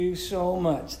You so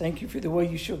much. Thank you for the way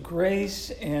you show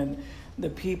grace, and the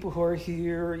people who are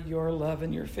here. Your love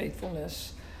and your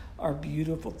faithfulness are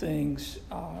beautiful things.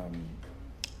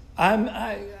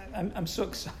 I'm so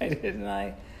excited, and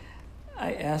I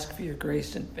ask for your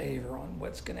grace and favor on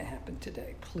what's going to happen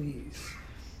today. Please,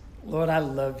 Lord, I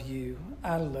love you.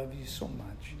 I love you so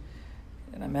much,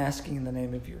 and I'm asking in the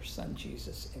name of your Son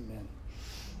Jesus. Amen.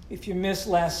 If you missed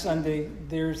last Sunday,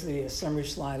 there's the summary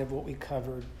slide of what we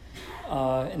covered.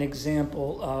 An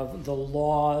example of the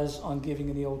laws on giving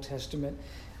in the Old Testament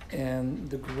and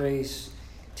the grace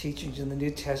teachings in the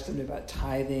New Testament about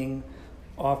tithing,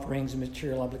 offerings, and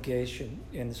material obligation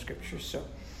in the Scriptures. So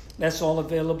that's all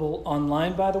available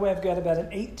online. By the way, I've got about an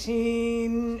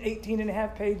 18 and a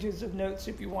half pages of notes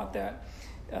if you want that,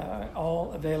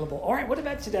 all available. All right, what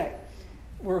about today?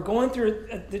 We're going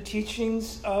through the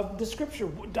teachings of the Scripture,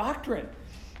 doctrine.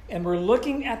 And we're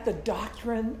looking at the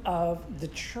doctrine of the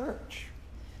church.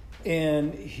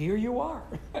 And here you are.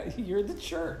 You're the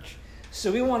church.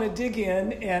 So we want to dig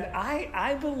in. And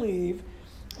I believe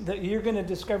that you're going to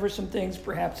discover some things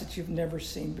perhaps that you've never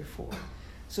seen before.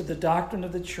 So the doctrine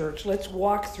of the church. Let's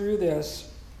walk through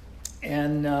this.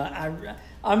 And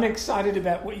I'm excited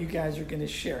about what you guys are going to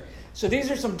share. So these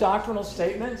are some doctrinal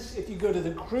statements. If you go to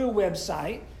the Cru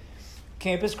website,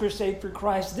 Campus Crusade for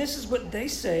Christ, this is what they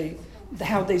say,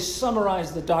 how they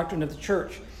summarize the doctrine of the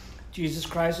church. Jesus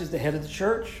Christ is the head of the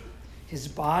church, his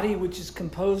body, which is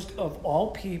composed of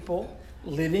all people,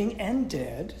 living and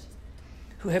dead,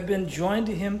 who have been joined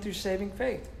to him through saving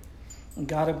faith. And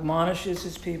God admonishes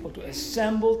his people to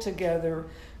assemble together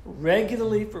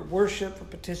regularly for worship, for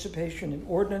participation in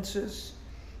ordinances,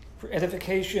 for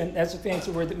edification. That's a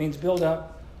fancy word that means build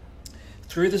up,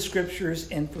 through the Scriptures,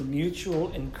 and for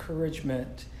mutual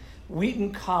encouragement.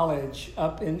 Wheaton College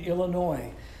up in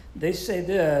Illinois, they say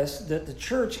this, that the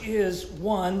church is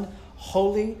one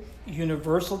holy,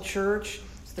 universal church.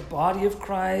 It's the body of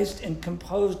Christ and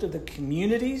composed of the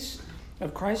communities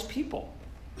of Christ's people.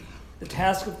 The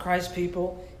task of Christ's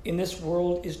people in this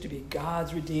world is to be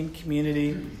God's redeemed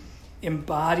community,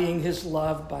 embodying his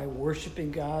love by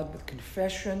worshiping God with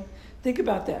confession. Think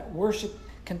about that, worship,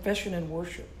 confession and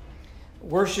worship.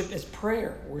 Worship is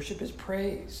prayer. Worship is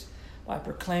praise. By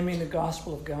proclaiming the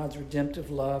gospel of God's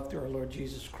redemptive love through our Lord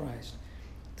Jesus Christ,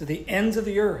 to the ends of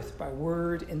the earth by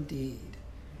word and deed,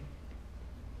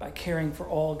 by caring for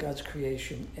all God's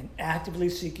creation and actively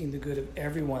seeking the good of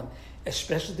everyone,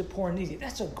 especially the poor and needy.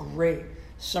 That's a great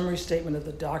summary statement of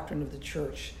the doctrine of the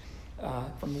church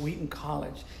from Wheaton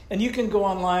College. And you can go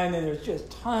online and there's just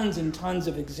tons and tons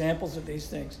of examples of these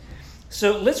things.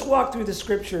 So let's walk through the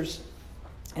Scriptures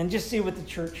and just see what the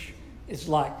church is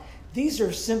like. These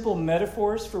are simple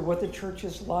metaphors for what the church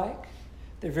is like.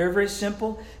 They're very, very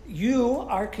simple. You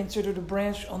are considered a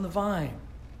branch on the vine,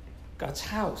 God's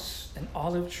house, an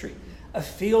olive tree, a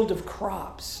field of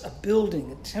crops, a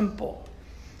building, a temple,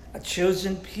 a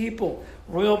chosen people,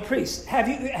 royal priests. Have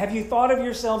you thought of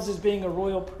yourselves as being a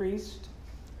royal priest?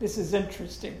 This is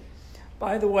interesting.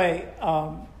 By the way,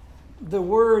 the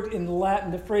word in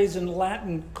Latin, the phrase in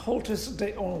Latin, cultus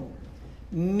Deum,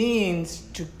 means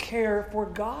to care for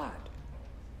God.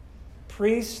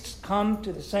 Priests come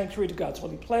to the sanctuary, to God's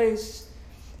holy place,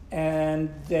 and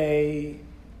they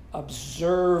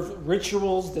observe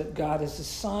rituals that God has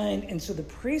assigned. And so the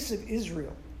priests of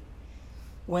Israel,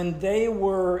 when they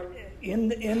were in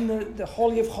the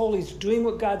Holy of Holies doing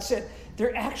what God said,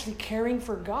 they're actually caring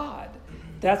for God.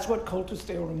 That's what cultus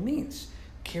Deorum means,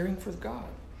 caring for God.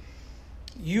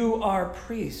 You are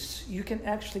priests. You can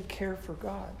actually care for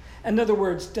God. In other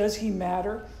words, does he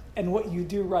matter? And what you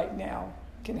do right now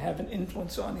can have an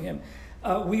influence on him.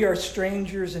 We are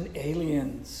strangers and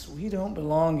aliens. We don't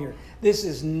belong here. This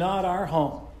is not our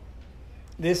home.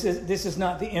 This is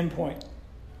not the end point.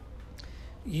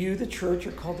 You, the church,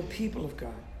 are called the people of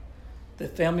God, the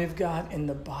family of God, and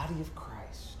the body of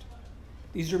Christ.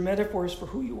 These are metaphors for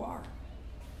who you are.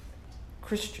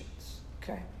 Christians.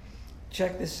 Okay?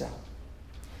 Check this out.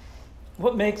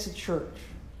 What makes a church?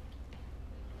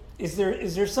 Is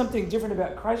there something different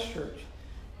about Christ Church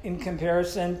in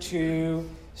comparison to,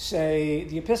 say,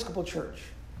 the Episcopal Church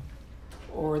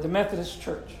or the Methodist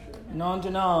Church,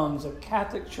 non-denoms, a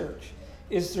Catholic Church?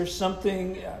 Is there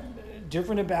something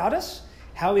different about us?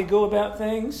 How we go about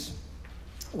things?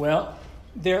 Well,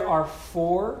 there are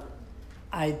 4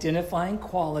 identifying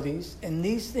qualities, and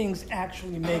these things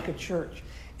actually make a church.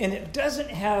 And it doesn't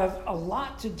have a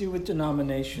lot to do with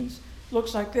denominations. It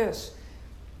looks like this.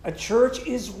 A church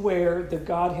is where the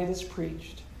Godhead is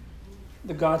preached,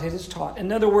 the Godhead is taught.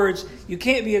 In other words, you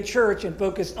can't be a church and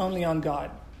focus only on God.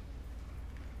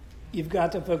 You've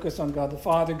got to focus on God the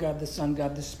Father, God the Son,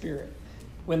 God the Spirit.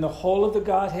 When the whole of the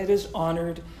Godhead is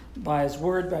honored by his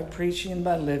word, by preaching, and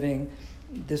by living,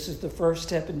 this is the first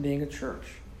step in being a church.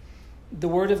 The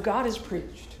word of God is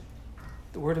preached.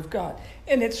 The word of God.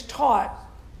 And it's taught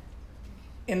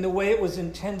in the way it was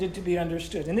intended to be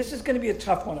understood. And this is going to be a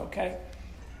tough one, okay?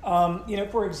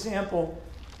 For example,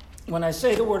 when I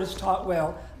say the word is taught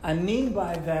well, I mean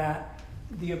by that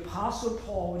the Apostle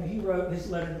Paul, when he wrote his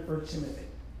letter to 1 Timothy,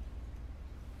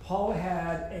 Paul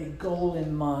had a goal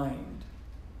in mind.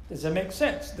 Does that make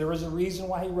sense? There was a reason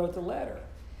why he wrote the letter.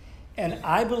 And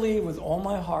I believe with all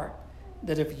my heart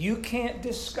that if you can't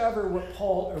discover what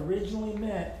Paul originally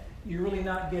meant, you're really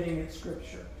not getting at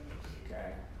Scripture.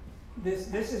 Okay?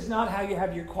 This is not how you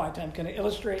have your quiet time. Can I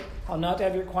illustrate how not to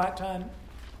have your quiet time?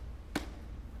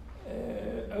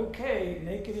 Okay,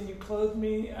 naked and you clothed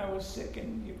me. I was sick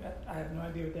and I have no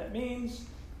idea what that means.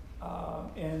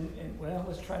 Well,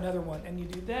 let's try another one. And you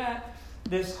do that.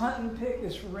 This hunt and pick,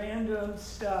 this random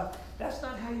stuff, that's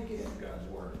not how you get into God's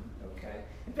Word, okay?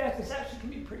 In fact, this actually can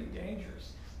be pretty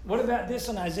dangerous. What about this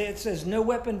in Isaiah? It says, no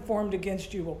weapon formed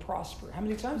against you will prosper. How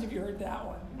many times have you heard that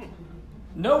one?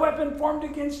 No weapon formed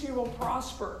against you will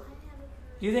prosper.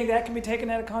 Do you think that can be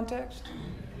taken out of context?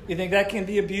 You think that can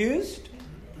be abused?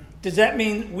 Does that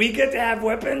mean we get to have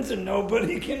weapons and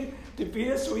nobody can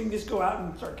defeat us so we can just go out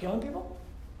and start killing people?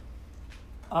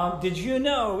 Did you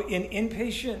know in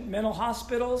inpatient mental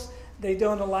hospitals, they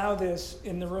don't allow this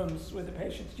in the rooms with the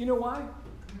patients? Do you know why?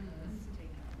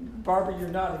 Barbara, you're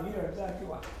nodding. You know exactly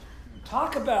why.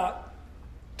 Talk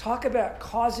about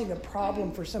causing a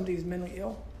problem for somebody who's mentally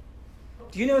ill.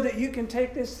 Do you know that you can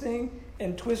take this thing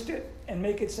and twist it and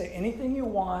make it say anything you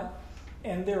want,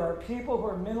 and there are people who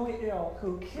are mentally ill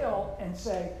who kill and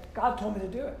say, God told me to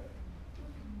do it.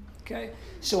 Okay?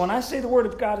 So when I say the Word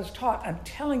of God is taught, I'm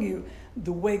telling you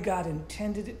the way God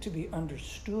intended it to be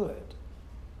understood.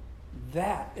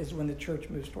 That is when the church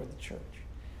moves toward the church.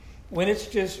 When it's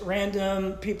just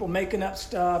random people making up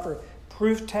stuff or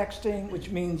proof texting, which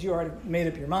means you already made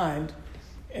up your mind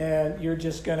and you're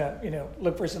just going to,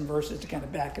 look for some verses to kind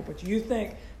of back up what you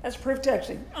think, that's proof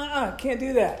texting. Can't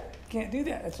do that. Can't do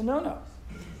that. That's a no-no.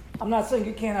 I'm not saying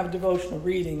you can't have a devotional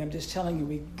reading. I'm just telling you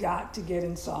we got to get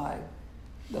inside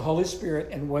the Holy Spirit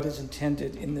and what is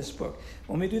intended in this book.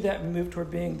 When we do that, we move toward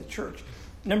being the church.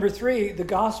 Number 3, the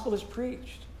gospel is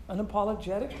preached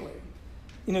unapologetically.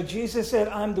 Jesus said,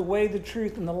 I'm the way, the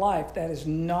truth, and the life. That is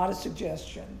not a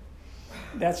suggestion.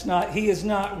 He is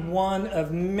not one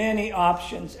of many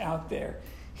options out there.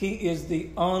 He is the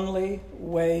only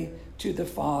way to the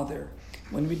Father.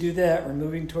 When we do that, we're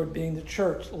moving toward being the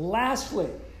church. Lastly,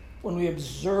 when we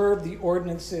observe the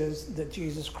ordinances that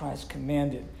Jesus Christ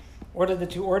commanded. What are the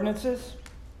 2 ordinances?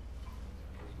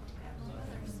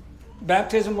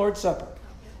 Baptism, Lord's Supper.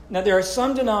 Now, there are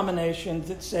some denominations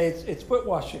that say it's foot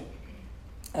washing.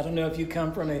 I don't know if you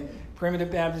come from a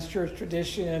primitive Baptist church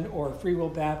tradition or Free Will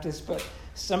Baptist, but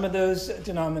some of those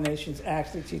denominations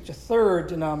actually teach a third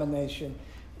denomination,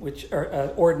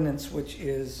 ordinance, which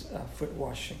is foot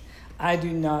washing. I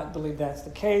do not believe that's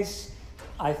the case.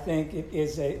 I think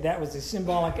that was a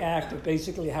symbolic act of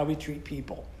basically how we treat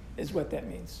people, is what that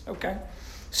means. Okay?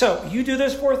 So you do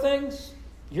those 4 things,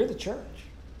 you're the church.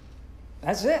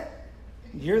 That's it.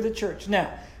 You're the church.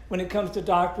 Now, when it comes to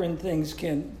doctrine, things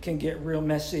can get real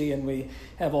messy, and we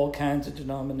have all kinds of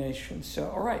denominations. So,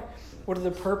 all right, what are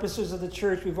the purposes of the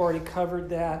church? We've already covered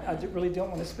that. I really don't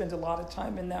want to spend a lot of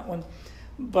time in that one.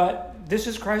 But this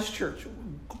is Christ's church.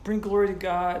 Bring glory to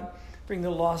God. Bring the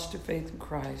lost to faith in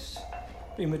Christ.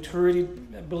 Bring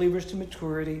believers to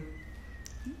maturity.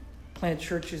 Plant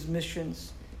churches,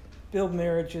 missions. Build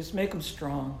marriages. Make them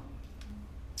strong.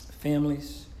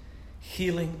 Families.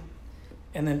 Healing.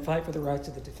 And then fight for the rights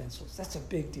of the defenseless. That's a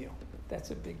big deal.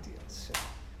 That's a big deal. So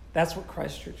that's what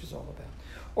Christ Church is all about.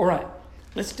 All right,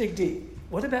 let's dig deep.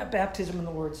 What about baptism and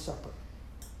the Lord's Supper?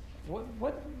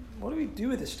 What do we do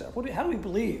with this stuff? How do we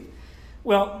believe?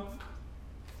 Well,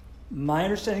 my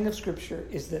understanding of Scripture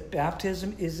is that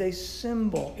baptism is a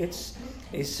symbol. It's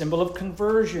a symbol of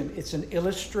conversion. It's an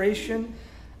illustration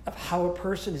of how a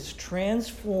person is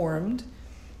transformed,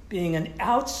 being an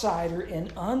outsider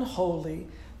and unholy,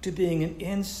 to being an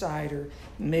insider,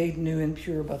 made new and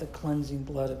pure by the cleansing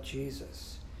blood of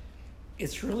Jesus.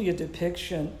 It's really a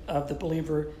depiction of the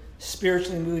believer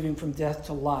spiritually moving from death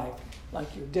to life.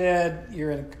 Like you're dead, you're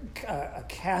in a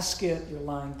casket, you're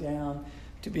lying down,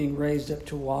 to being raised up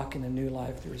to walk in a new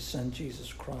life through His Son,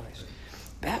 Jesus Christ.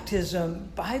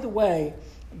 Baptism, by the way,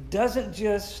 doesn't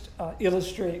just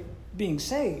illustrate being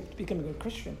saved, becoming a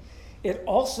Christian. It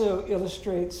also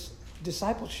illustrates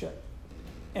discipleship.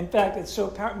 In fact, it's so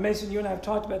powerful. Mason, you and I have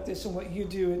talked about this and what you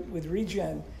do with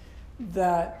Regen,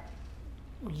 that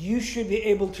you should be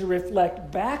able to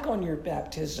reflect back on your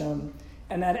baptism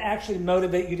and that actually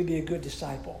motivate you to be a good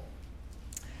disciple.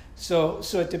 So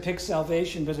it depicts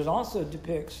salvation, but it also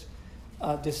depicts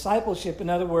discipleship. In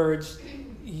other words,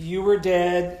 you were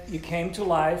dead, you came to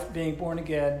life, being born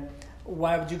again.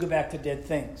 Why would you go back to dead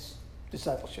things?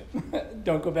 Discipleship.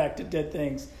 Don't go back to dead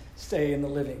things. Stay in the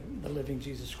living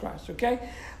Jesus Christ, okay?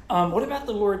 What about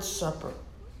the Lord's Supper?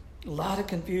 A lot of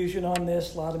confusion on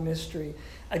this, a lot of mystery.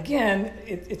 Again,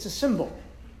 it's a symbol.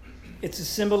 It's a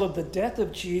symbol of the death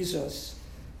of Jesus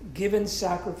given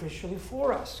sacrificially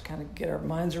for us. Kind of get our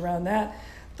minds around that.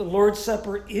 The Lord's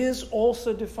Supper is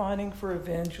also defining for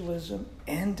evangelism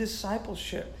and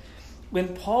discipleship.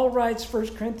 When Paul writes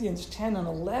 1 Corinthians 10 and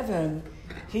 11,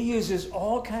 he uses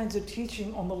all kinds of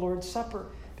teaching on the Lord's Supper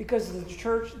because of the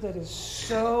church that is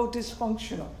so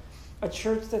dysfunctional, a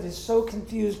church that is so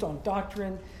confused on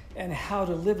doctrine and how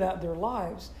to live out their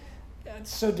lives,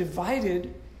 so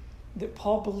divided that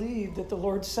Paul believed that the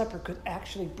Lord's Supper could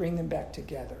actually bring them back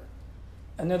together.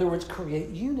 In other words, create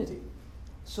unity.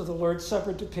 So the Lord's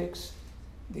Supper depicts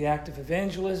the act of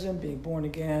evangelism, being born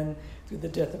again through the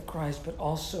death of Christ, but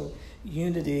also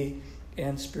unity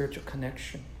and spiritual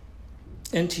connection.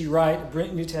 N.T. Wright, a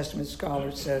New Testament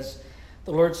scholar, says,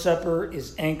 the Lord's Supper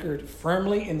is anchored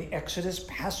firmly in the Exodus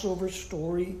Passover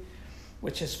story,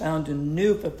 which has found a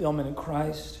new fulfillment in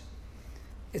Christ.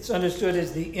 It's understood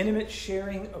as the intimate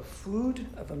sharing of food,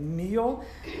 of a meal,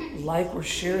 like we're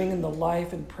sharing in the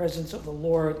life and presence of the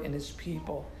Lord and his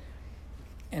people.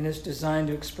 And is designed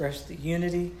to express the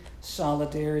unity,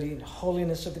 solidarity, and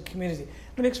holiness of the community.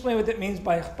 Let me explain what that means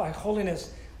by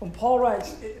holiness. When Paul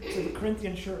writes to the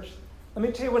Corinthian church, let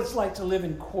me tell you what it's like to live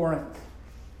in Corinth.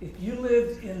 If you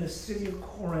lived in the city of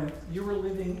Corinth, you were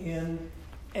living in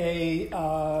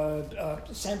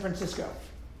San Francisco.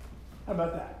 How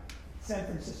about that? San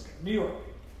Francisco, New York,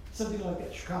 something like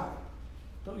that, Chicago.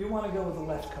 Don't you want to go with the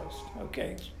left coast?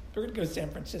 Okay, we're going to go to San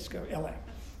Francisco, LA.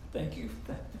 Thank you.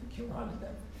 Thank you, Ron.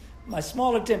 My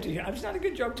small attempt to, it's not a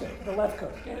good joke today. The left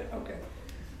coast, get it? Okay.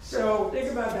 So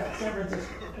think about that, San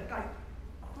Francisco.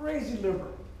 Crazy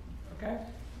liberal, okay?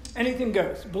 Anything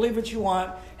goes. Believe what you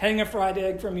want. Hang a fried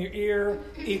egg from your ear.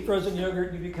 Eat frozen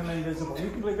yogurt. You become invisible. You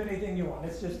can believe anything you want.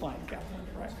 It's just fine, California,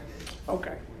 right?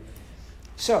 Okay.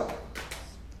 So,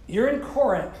 you're in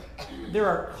Corinth. There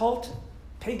are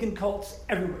pagan cults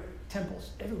everywhere.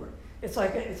 Temples everywhere. It's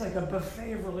like a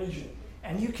buffet of religion.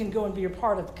 And you can go and be a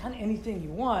part of kind of anything you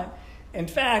want. In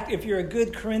fact, if you're a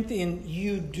good Corinthian,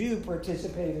 you do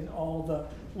participate in all the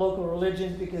local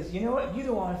religions because you know what? You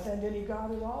don't want to offend any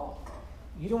god at all.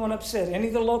 You don't want to upset any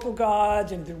of the local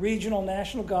gods and the regional,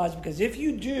 national gods because if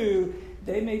you do,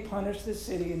 they may punish the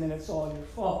city and then it's all your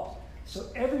fault. So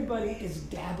everybody is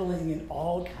dabbling in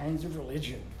all kinds of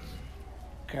religion.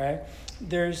 Okay?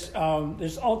 There's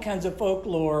all kinds of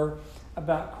folklore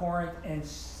about Corinth and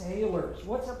sailors.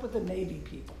 What's up with the Navy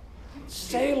people?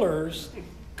 Sailors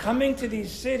coming to these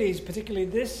cities, particularly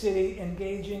this city,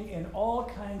 engaging in all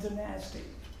kinds of nasty.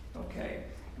 Okay?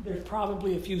 There's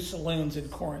probably a few saloons in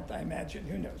Corinth, I imagine.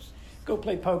 Who knows? Go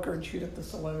play poker and shoot up the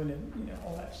saloon and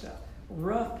all that stuff.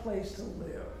 Rough place to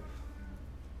live.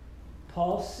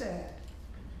 Paul said,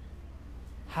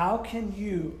 how can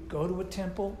you go to a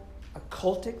temple, a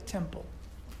cultic temple,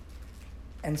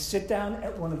 and sit down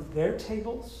at one of their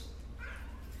tables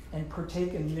and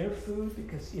partake in their food?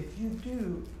 Because if you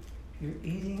do, you're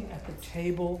eating at the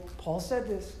table, Paul said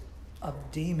this, of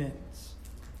demons.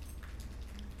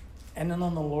 And then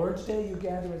on the Lord's Day, you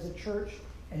gather as a church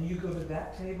and you go to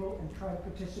that table and try to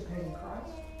participate in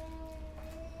Christ?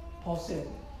 Paul said,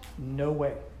 no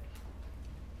way.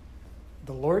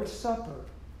 The Lord's Supper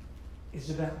is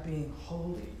about being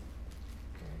holy.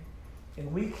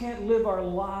 And we can't live our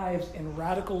lives in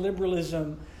radical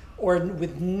liberalism or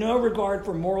with no regard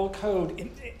for moral code in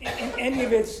any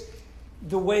of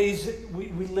the ways that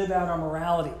we live out our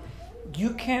morality.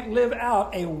 You can't live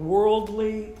out a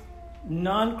worldly,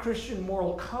 non-Christian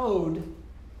moral code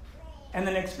and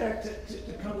then expect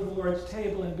to come to the Lord's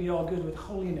table and be all good with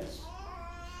holiness.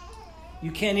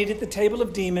 You can't eat at the table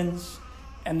of demons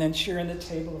and then share in the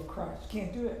table of Christ. You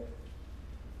can't do it.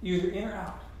 You're either in or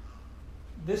out.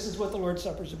 This is what the Lord's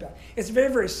Supper is about. It's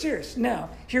very, very serious. Now,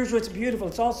 here's what's beautiful.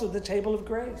 It's also the table of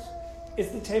grace.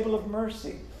 It's the table of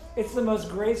mercy. It's the most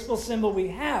graceful symbol we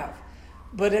have.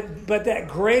 But that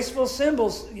graceful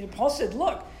symbol, Paul said,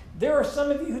 look, there are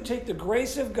some of you who take the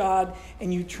grace of God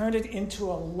and you turn it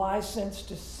into a license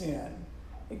to sin.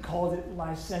 He called it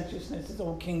licentiousness. It's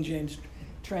old King James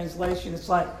translation. It's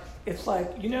like,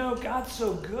 God's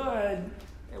so good.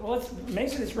 Well,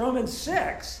 it's Romans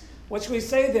 6. What should we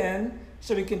say then?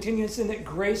 So we continue in sin that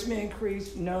grace may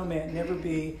increase. No, may it never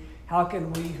be. How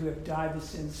can we who have died to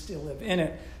sin still live in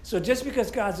it? So just because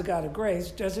God's a God of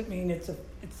grace doesn't mean it's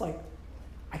like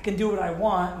I can do what I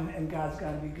want and God's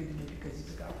got to be good to me because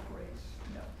he's a God of grace.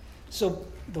 No. So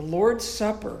the Lord's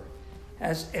Supper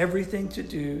has everything to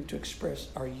do to express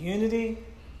our unity,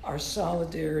 our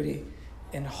solidarity,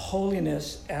 and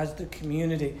holiness as the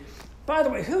community. By the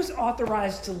way, who's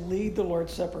authorized to lead the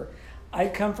Lord's Supper? I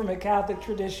come from a Catholic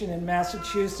tradition in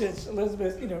Massachusetts.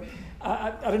 Elizabeth,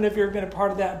 I don't know if you've ever been a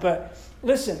part of that, but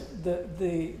listen,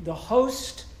 the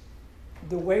host,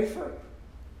 the wafer,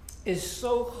 is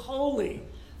so holy,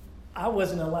 I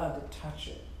wasn't allowed to touch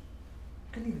it.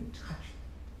 Couldn't even touch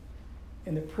it.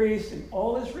 And the priest in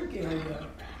all his regalia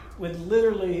would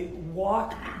literally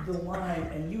walk the line,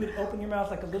 and you would open your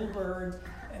mouth like a little bird,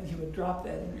 and he would drop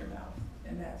that in your mouth.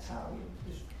 And that's how he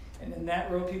would just, and in that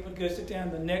row, people would go sit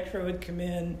down, the next row would come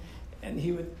in, and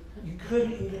you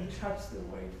couldn't even touch the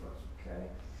wafer, okay?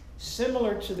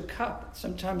 Similar to the cup,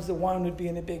 sometimes the wine would be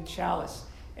in a big chalice,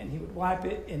 and he would wipe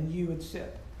it, and you would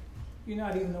sip. You're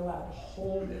not even allowed to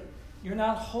hold it. You're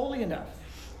not holy enough.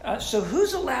 So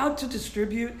who's allowed to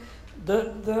distribute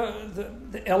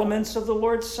the elements of the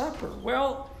Lord's Supper?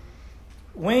 Well,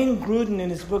 Wayne Grudem in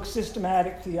his book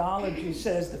Systematic Theology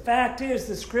says, the fact is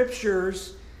the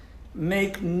scriptures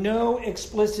make no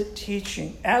explicit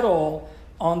teaching at all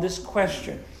on this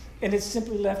question, and it's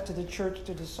simply left to the church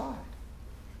to decide.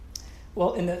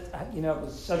 Well, I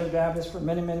was Southern Baptist for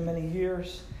many, many, many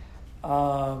years.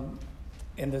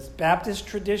 In the Baptist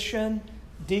tradition,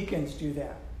 deacons do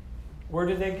that. Where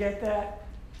do they get that?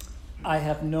 I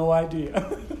have no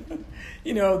idea.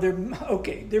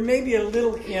 There may be a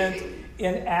little hint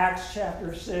in Acts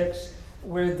chapter 6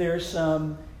 where there's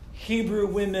some Hebrew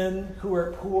women who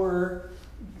are poor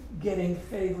getting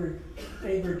favored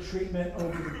treatment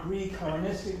over the Greek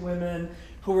Hellenistic women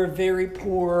who are very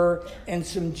poor, and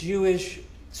some Jewish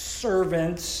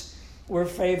servants were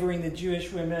favoring the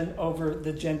Jewish women over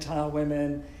the Gentile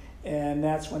women, and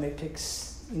that's when they pick,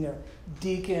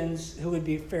 deacons who would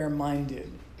be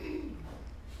fair-minded.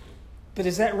 But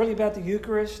is that really about the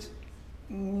Eucharist?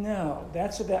 No,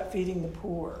 that's about feeding the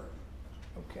poor.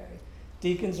 Okay,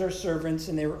 deacons are servants,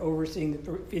 and they were overseeing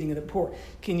the feeding of the poor.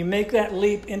 Can you make that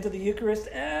leap into the Eucharist?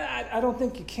 I don't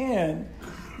think you can.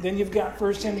 Then you've got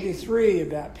 1 Timothy 3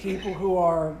 about people who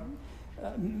are,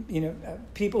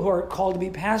 people who are called to be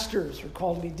pastors or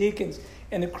called to be deacons,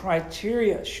 and the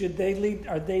criteria: should they lead?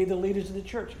 Are they the leaders of the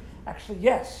church? Actually,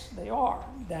 yes, they are.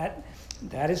 That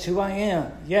is who I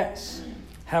am. Yes.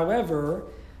 However,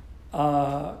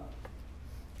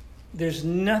 there's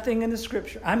nothing in the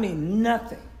scripture,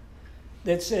 nothing,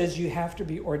 that says you have to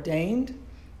be ordained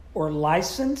or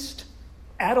licensed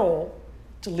at all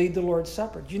to lead the Lord's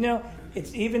Supper. Do you know,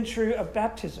 it's even true of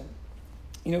baptism.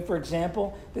 For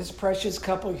example, this precious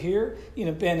couple here,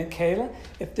 Ben and Kayla,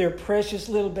 if their precious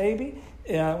little baby,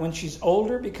 when she's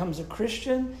older, becomes a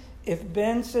Christian, if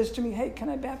Ben says to me, hey, can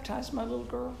I baptize my little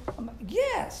girl? I'm like,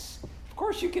 yes, of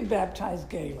course you can baptize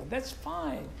Galen. That's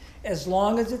fine, as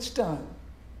long as it's done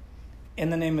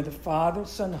in the name of the Father,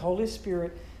 Son, and Holy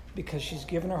Spirit, because she's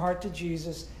given her heart to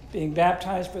Jesus, being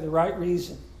baptized for the right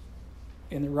reason,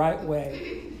 in the right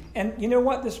way. And you know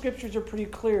what? The scriptures are pretty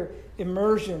clear.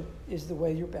 Immersion is the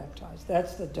way you're baptized.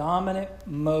 That's the dominant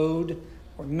mode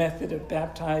or method of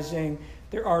baptizing.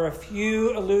 There are a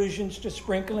few allusions to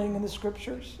sprinkling in the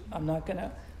scriptures. I'm not going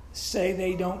to say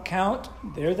they don't count.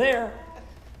 They're there.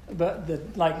 But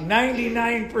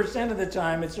 99% of the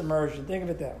time, it's immersion. Think of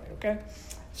it that way, okay?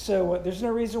 So there's no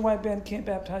reason why Ben can't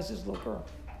baptize his little girl.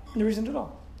 No reason at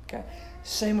all, okay?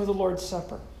 Same with the Lord's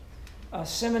Supper. A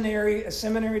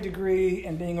seminary degree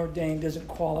and being ordained doesn't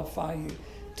qualify you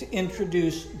to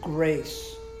introduce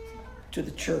grace to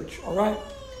the church, all right?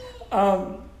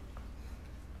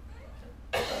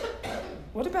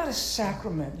 What about a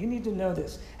sacrament? You need to know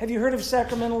this. Have you heard of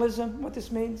sacramentalism, what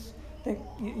this means? I think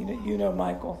you know,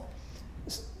 Michael.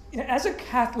 As a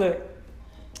Catholic,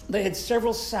 they had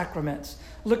several sacraments.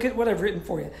 Look at what I've written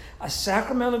for you. A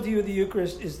sacramental view of the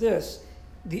Eucharist is this.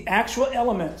 The actual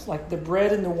elements, like the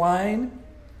bread and the wine,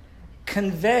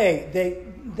 convey,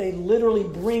 they literally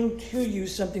bring to you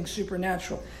something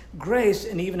supernatural. Grace,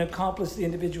 and even accomplish the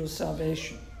individual's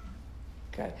salvation.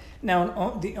 Okay.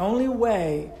 Now, the only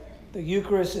way the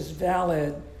Eucharist is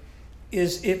valid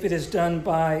is if it is done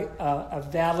by a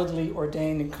validly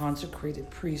ordained and consecrated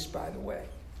priest, by the way.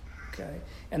 Okay.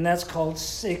 And that's called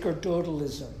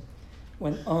sacerdotalism,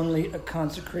 when only a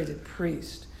consecrated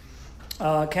priest.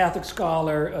 Catholic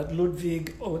scholar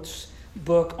Ludwig Oates'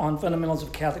 book on fundamentals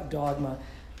of Catholic dogma,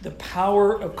 the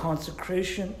power of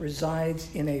consecration resides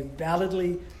in a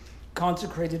validly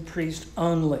consecrated priest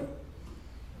only.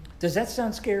 Does that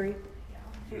sound scary?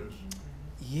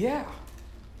 Yeah.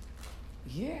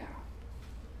 Yeah.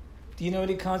 Do you know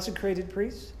any consecrated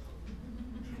priests?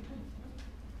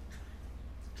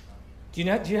 Do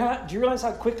you realize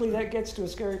how quickly that gets to a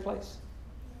scary place?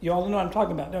 You all know what I'm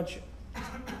talking about, don't you?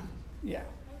 Yeah.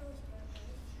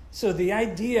 So the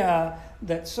idea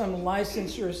that some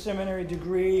license or seminary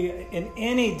degree in from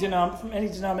any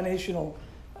denominational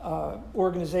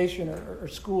organization or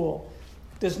school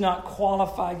does not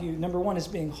qualify you, number one, as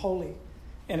being holy,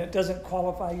 and it doesn't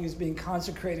qualify you as being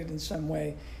consecrated in some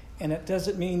way, and it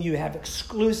doesn't mean you have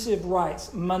exclusive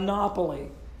rights, monopoly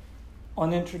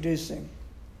on introducing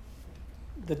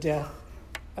the death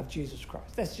of Jesus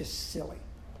Christ. That's just silly.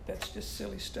 That's just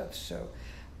silly stuff. So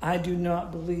I do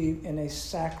not believe in a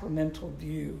sacramental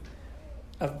view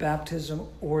of baptism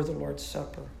or the Lord's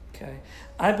Supper. Okay,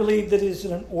 I believe that it is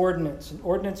an ordinance. An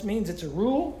ordinance means it's a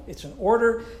rule, it's an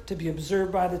order to be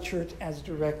observed by the church as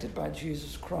directed by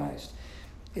Jesus Christ.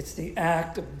 It's the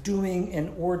act of doing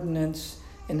an ordinance,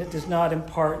 and it does not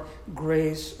impart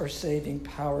grace or saving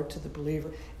power to the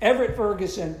believer. Everett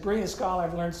Ferguson, brilliant scholar,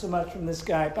 I've learned so much from this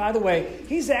guy. By the way,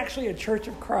 he's actually a Church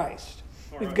of Christ.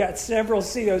 We've got several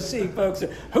COC folks.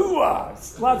 Hoo-ah!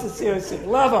 Lots of COC.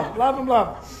 Love them.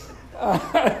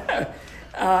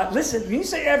 Listen, when you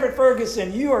say Everett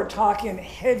Ferguson, you are talking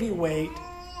heavyweight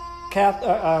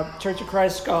Church of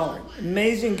Christ scholar.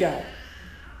 Amazing guy.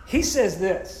 He says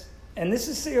this, and this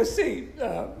is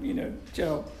COC,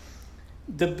 Joe.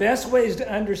 The best ways to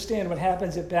understand what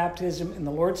happens at baptism and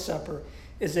the Lord's Supper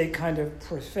is a kind of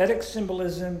prophetic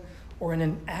symbolism or an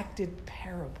enacted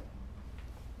parable.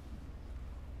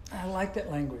 I like that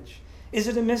language. Is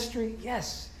it a mystery?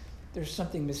 Yes. There's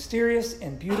something mysterious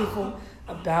and beautiful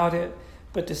about it.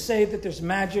 But to say that there's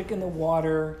magic in the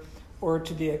water, or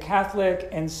to be a Catholic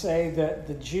and say that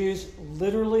the juice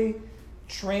literally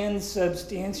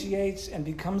transubstantiates and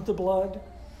becomes the blood,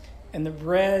 and the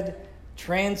bread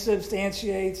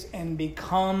transubstantiates and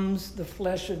becomes the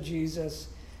flesh of Jesus,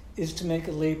 is to make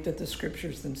a leap that the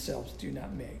scriptures themselves do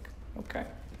not make. Okay?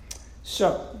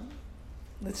 So,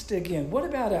 let's dig in. What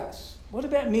about us? What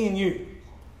about me and you?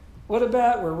 What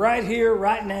about we're right here,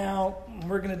 right now, and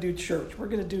we're going to do church. We're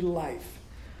going to do life.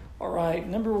 All right,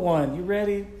 number one, you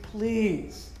ready?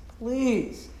 Please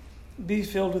be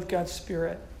filled with God's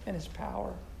Spirit and His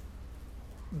power.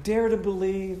 Dare to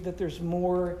believe that there's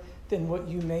more than what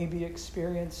you may be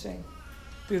experiencing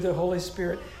through the Holy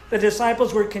Spirit. The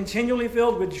disciples were continually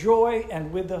filled with joy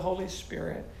and with the Holy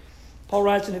Spirit. Paul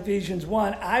writes in Ephesians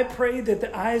 1, I pray that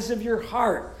the eyes of your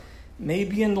heart may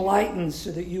be enlightened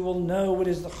so that you will know what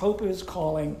is the hope of His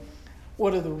calling,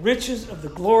 what are the riches of the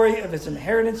glory of His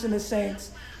inheritance in the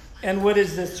saints, and what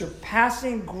is the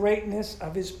surpassing greatness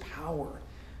of His power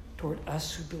toward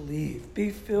us who believe.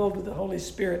 Be filled with the Holy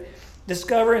Spirit.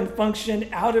 Discover and function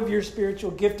out of your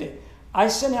spiritual gifting. I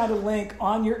sent out a link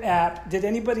on your app. Did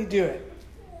anybody do it?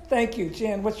 Thank you.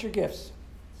 Jan, what's your gifts?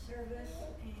 Service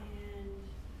and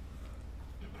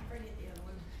I forget the other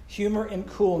one. Humor and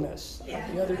coolness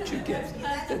are the other two gifts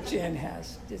that Jan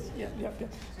has.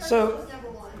 So,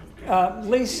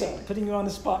 Lisa, putting you on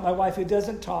the spot, my wife who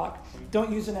doesn't talk.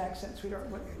 Don't use an accent, sweetheart.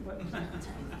 What?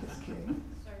 Just kidding.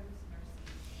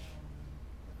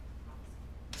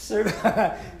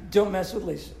 Don't mess with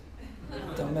Lisa.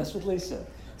 Don't mess with Lisa.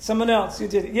 Someone else who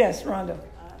did it. Yes, Rhonda.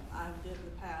 I did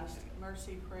the past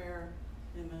mercy prayer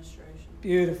administration.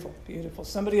 Beautiful, beautiful.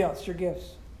 Somebody else, your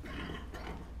gifts.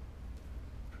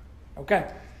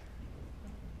 Okay.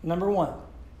 Number one,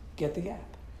 get the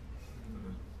app.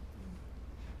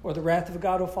 Or the wrath of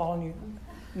God will fall on you.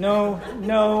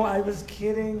 No, I was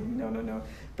kidding. No.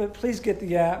 But please get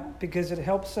the app because it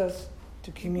helps us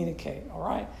to communicate, all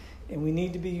right? And we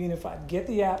need to be unified. Get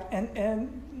the app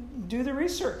and do the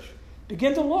research.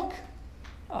 Begin to look.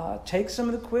 Take some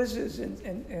of the quizzes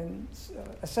and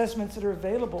assessments that are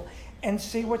available and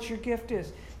see what your gift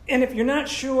is. And if you're not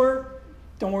sure,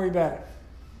 don't worry about it.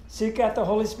 Seek out the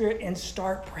Holy Spirit and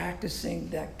start practicing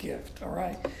that gift, all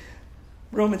right?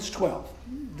 Romans 12.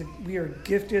 We are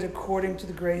gifted according to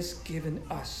the grace given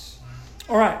us.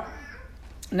 All right.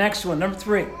 Next one, number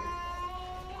 3.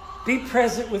 Be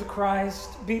present with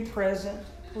Christ. Be present,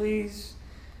 please.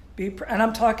 And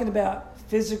I'm talking about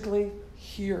physically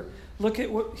here. Look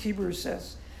at what Hebrews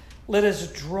says. Let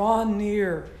us draw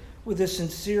near with a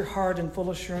sincere heart and full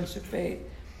assurance of faith,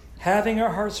 having our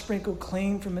hearts sprinkled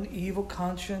clean from an evil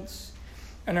conscience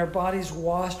and our bodies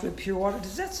washed with pure water.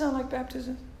 Does that sound like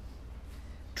baptism?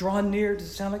 Draw near. Does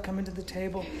it sound like coming to the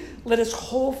table? Let us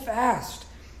hold fast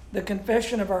the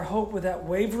confession of our hope without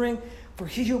wavering, for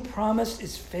He who promised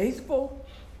is faithful.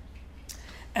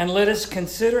 And let us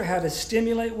consider how to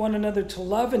stimulate one another to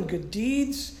love and good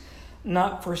deeds,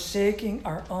 not forsaking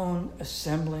our own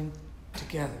assembling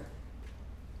together,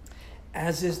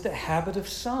 as is the habit of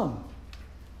some,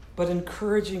 but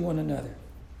encouraging one another,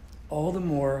 all the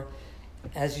more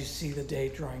as you see the day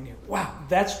drawing near. Wow,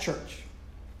 that's church.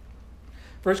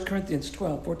 1 Corinthians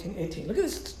 12, 14, 18. Look at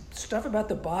this stuff about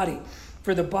the body.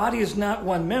 For the body is not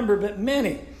one member, but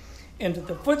many. And if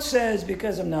the foot says,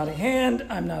 because I'm not a hand,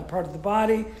 I'm not part of the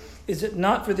body, is it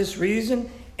not for this reason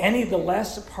any the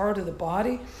less a part of the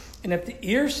body? And if the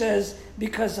ear says,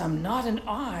 because I'm not an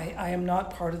eye, I am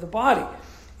not part of the body,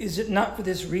 is it not for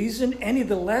this reason any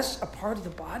the less a part of the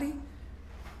body?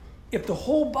 If the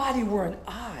whole body were an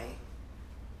eye,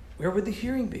 where would the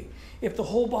hearing be? If the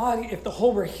whole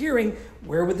were hearing,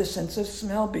 where would the sense of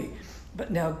smell be?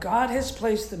 But now God has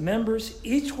placed the members,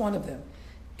 each one of them,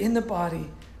 in the body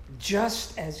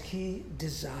just as he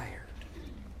desired.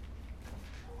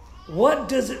 What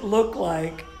does it look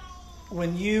like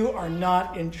when you are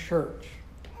not in church?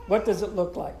 What does it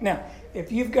look like? Now,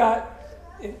 if you've got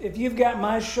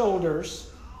my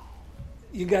shoulders,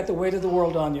 you got the weight of the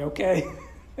world on you, okay?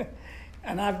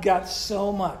 And I've got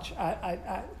so much.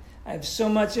 I have so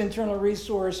much internal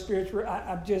resource, spiritual.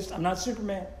 I'm not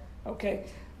Superman, okay?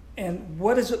 And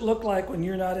what does it look like when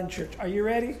you're not in church? Are you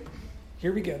ready?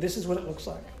 Here we go. This is what it looks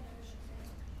like.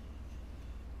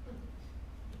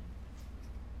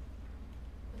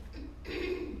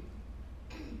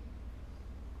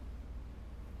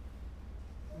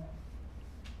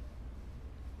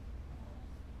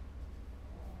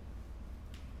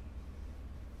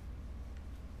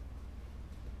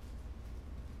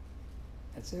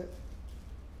 That's it.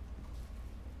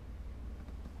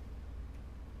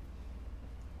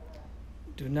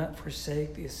 Do not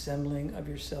forsake the assembling of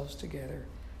yourselves together,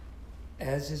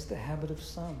 as is the habit of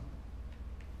some.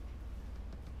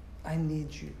 I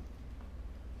need you.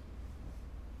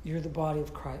 You're the body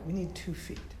of Christ. We need 2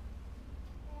 feet.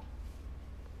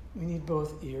 We need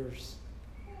both ears.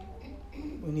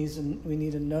 We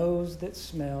need a nose that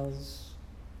smells.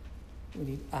 We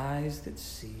need eyes that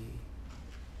see.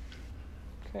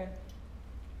 Okay?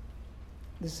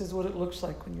 This is what it looks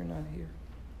like when you're not here.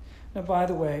 Now, by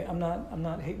the way, I'm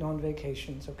not hating on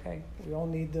vacations, okay? We all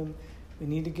need them. We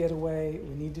need to get away.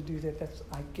 We need to do that.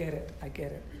 I get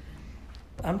it.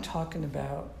 I'm talking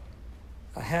about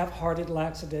a half-hearted,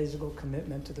 lackadaisical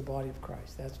commitment to the body of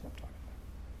Christ. That's what I'm talking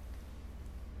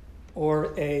about.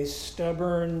 Or a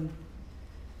stubborn,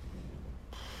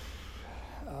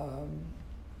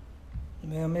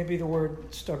 maybe the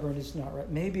word stubborn is not right.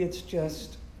 Maybe it's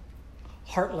just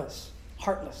heartless.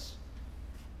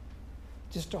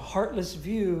 Just a heartless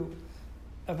view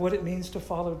of what it means to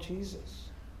follow Jesus.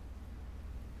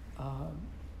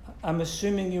 I'm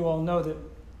assuming you all know that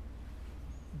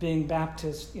being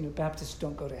Baptist, Baptists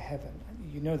don't go to heaven.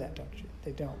 You know that, don't you?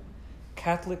 They don't.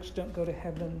 Catholics don't go to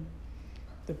heaven.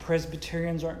 The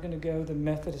Presbyterians aren't going to go. The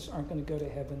Methodists aren't going to go to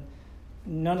heaven.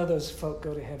 None of those folk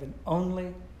go to heaven.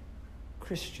 Only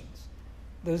Christians.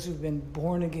 Those who've been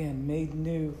born again, made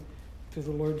new through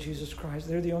the Lord Jesus Christ.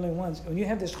 They're the only ones. When you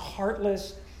have this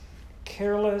heartless,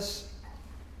 careless,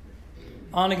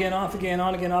 on again, off again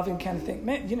kind of thing,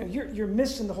 man, you're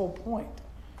missing the whole point,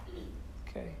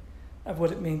 okay, of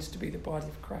what it means to be the body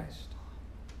of Christ.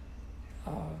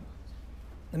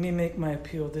 Let me make my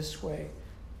appeal this way.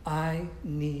 I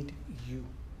need you.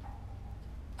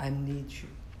 I need you.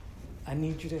 I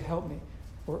need you to help me.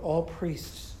 We're all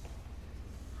priests.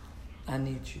 I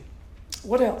need you.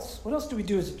 What else? What else do we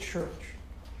do as a church?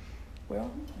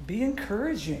 Well, be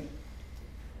encouraging.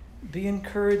 Be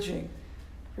encouraging.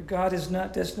 For God has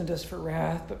not destined us for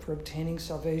wrath, but for obtaining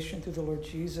salvation through the Lord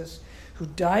Jesus, who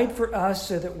died for us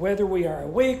so that whether we are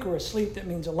awake or asleep, that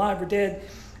means alive or dead,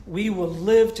 we will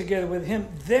live together with him.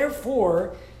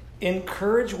 Therefore,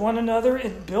 encourage one another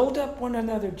and build up one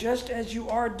another just as you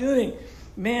are doing.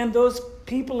 Man, those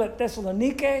people at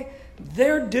Thessaloniki,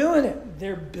 they're doing it.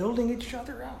 They're building each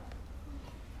other up.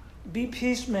 Be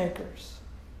peacemakers.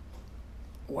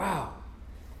 Wow.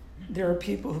 There are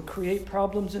people who create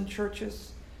problems in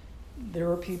churches.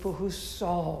 There are people who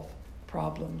solve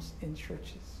problems in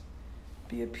churches.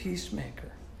 Be a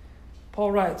peacemaker.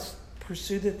 Paul writes,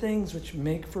 pursue the things which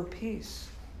make for peace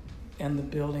and the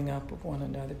building up of one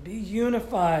another. Be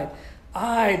unified.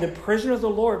 I, the prisoner of the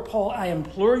Lord, Paul, I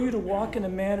implore you to walk in a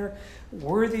manner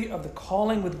worthy of the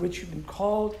calling with which you've been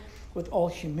called, with all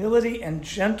humility and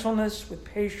gentleness, with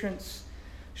patience,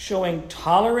 showing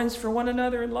tolerance for one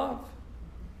another in love,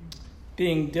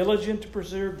 being diligent to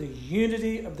preserve the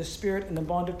unity of the Spirit and the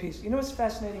bond of peace. You know what's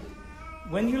fascinating?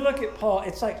 When you look at Paul,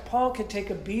 it's like Paul could take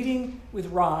a beating with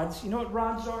rods. You know what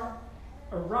rods are?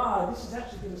 A rod, this is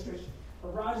actually an illustration. A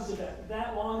rod is about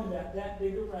that long and about that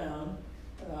big around.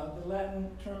 The Latin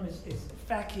term is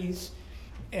facies,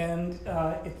 and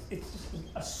it's just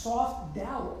a soft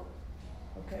dowel.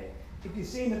 Okay, if you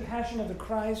see in the Passion of the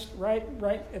Christ, right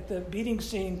at the beating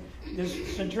scene,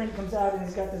 this centurion comes out and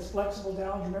he's got this flexible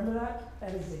dowel. Do you remember that?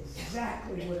 That is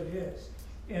exactly what it is.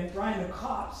 And Brian, the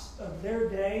cops of their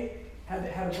day had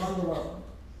a bundle of them,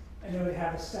 and they would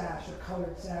have a sash, a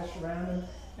colored sash around them,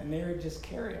 and they would just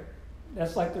carry them.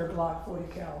 That's like their Glock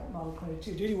 40 cal Model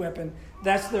 22 duty weapon.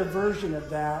 That's their version of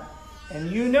that.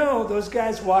 And you know those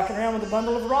guys walking around with a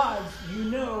bundle of rods, you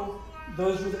know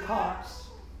those were the cops.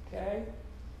 Okay?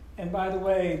 And by the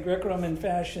way, Greco-Roman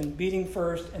fashion, beating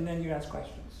first, and then you ask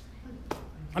questions.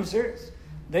 I'm serious.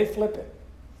 They flip it.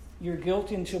 You're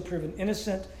guilty until proven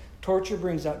innocent. Torture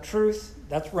brings out truth.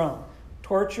 That's Rome.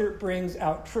 Torture brings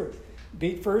out truth.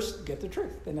 Beat first, get the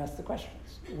truth. Then ask the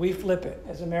questions. We flip it.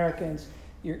 As Americans,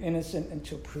 you're innocent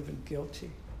until proven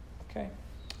guilty. Okay?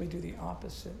 We do the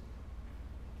opposite.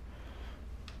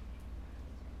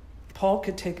 Paul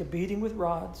could take a beating with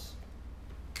rods.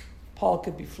 Paul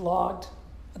could be flogged,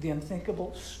 the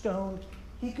unthinkable, stoned.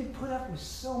 He could put up with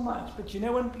so much. But you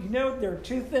know there are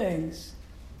two things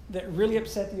that really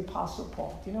upset the Apostle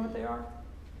Paul. Do you know what they are?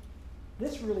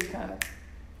 This really kind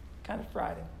of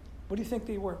fried him. What do you think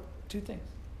they were? Two things.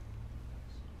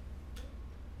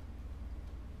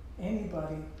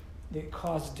 Anybody that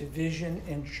caused division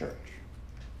in church,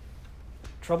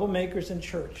 troublemakers in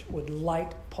church, would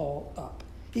light Paul up.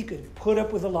 He could put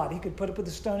up with a lot. He could put up with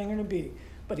a stoning and a beating,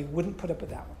 but he wouldn't put up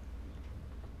with that one.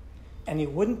 And he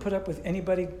wouldn't put up with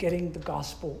anybody getting the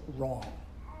gospel wrong.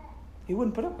 He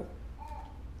wouldn't put up with it.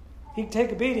 He'd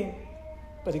take a beating,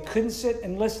 but he couldn't sit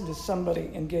and listen to somebody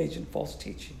engage in false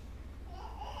teaching.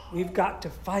 We've got to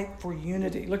fight for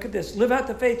unity. Look at this. Live out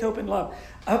the faith, hope, and love.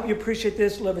 I hope you appreciate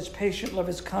this. Love is patient. Love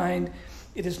is kind.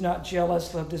 It is not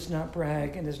jealous. Love does not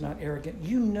brag and is not arrogant.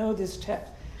 You know this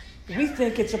text. We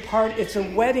think it's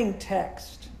a wedding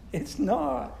text. It's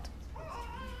not.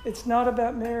 It's not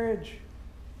about marriage.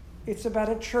 It's about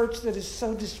a church that is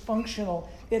so dysfunctional,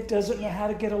 it doesn't know how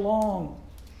to get along.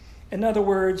 In other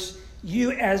words,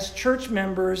 you as church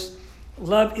members,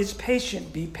 love is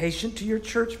patient. Be patient to your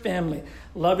church family.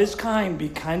 Love is kind. Be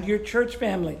kind to your church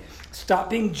family. Stop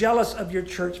being jealous of your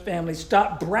church family.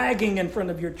 Stop bragging in front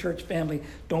of your church family.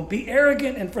 Don't be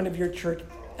arrogant in front of your church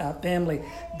family.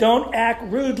 Don't act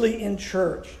rudely in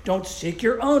church. Don't seek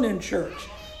your own in church.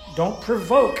 Don't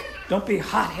provoke. Don't be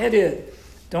hot-headed.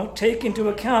 Don't take into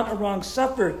account a wrong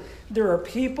suffered. There are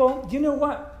people, you know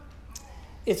what?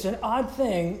 It's an odd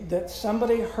thing that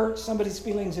somebody hurts somebody's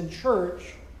feelings in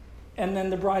church and then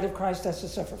the bride of Christ has to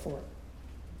suffer for it.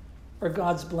 Or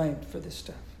God's blamed for this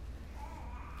stuff.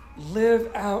 Live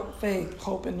out faith,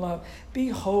 hope, and love. Be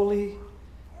holy.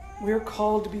 We are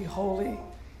called to be holy.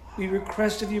 We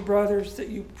request of you, brothers, that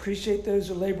you appreciate those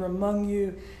who labor among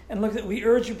you. And look, that we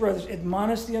urge you, brothers,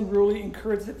 admonish the unruly,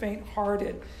 encourage the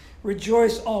faint-hearted.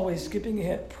 Rejoice always, skipping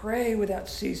ahead. Pray without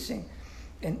ceasing.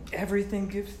 In everything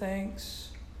give thanks.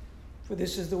 For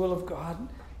this is the will of God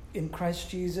in Christ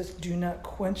Jesus. Do not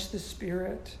quench the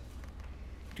Spirit.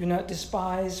 Do not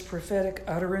despise prophetic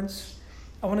utterance.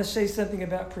 I want to say something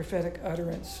about prophetic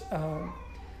utterance.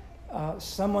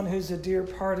 Someone who's a dear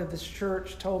part of this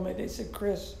church told me, they said,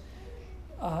 Chris,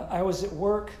 I was at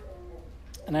work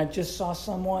and I just saw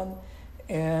someone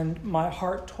and my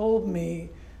heart told me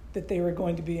that they were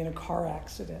going to be in a car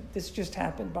accident. This just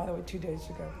happened, by the way, 2 days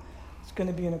ago. It's going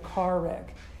to be in a car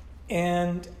wreck.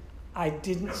 And I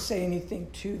didn't say anything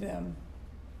to them.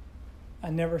 I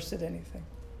never said anything.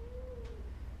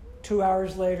 2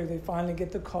 hours later, they finally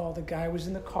get the call. The guy was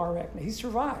in the car wreck. Now, he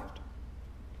survived,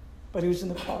 but he was in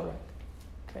the car wreck.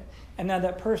 Okay, and now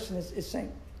that person is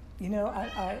saying, you know,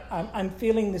 I'm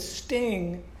feeling the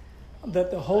sting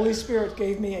that the Holy Spirit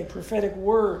gave me a prophetic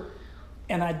word,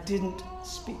 and I didn't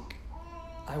speak.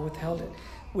 I withheld it.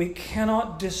 We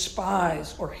cannot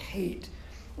despise or hate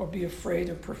or be afraid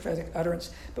of prophetic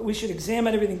utterance, but we should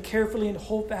examine everything carefully and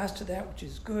hold fast to that which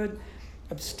is good.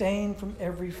 Abstain from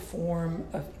every form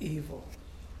of evil.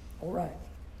 All right.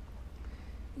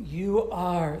 You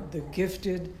are the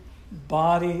gifted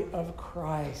body of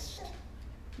Christ.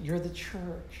 You're the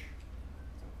church.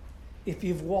 If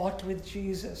you've walked with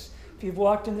Jesus, if you've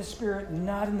walked in the Spirit,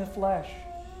 not in the flesh,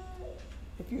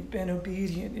 if you've been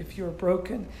obedient, if you're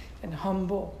broken and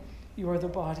humble, you are the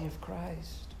body of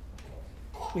Christ.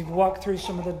 We've walked through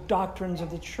some of the doctrines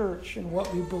of the church and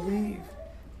what we believe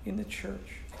in the church.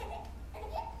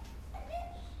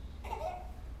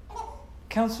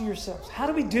 Counsel yourselves. How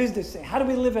do we do this thing? How do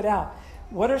we live it out?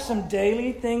 What are some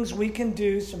daily things we can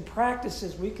do, some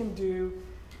practices we can do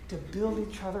to build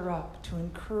each other up, to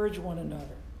encourage one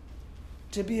another,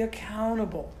 to be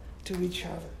accountable to each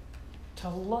other, to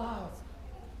love,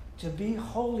 to be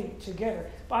holy together.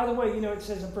 By the way, it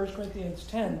says in 1 Corinthians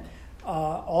 10,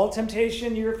 all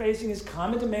temptation you're facing is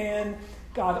common to man.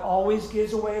 God always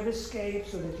gives a way of escape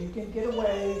so that you can get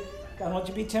away. God wants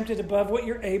you to be tempted above what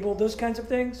you're able. Those kinds of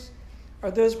things. Are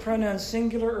those pronouns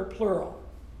singular or plural?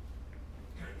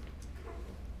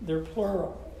 They're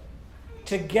plural.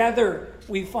 Together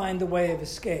we find the way of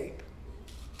escape.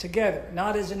 Together,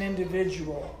 not as an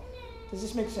individual. Does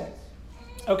this make sense?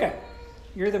 Okay.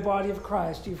 You're the body of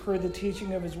Christ. You've heard the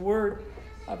teaching of His Word.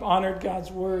 I've honored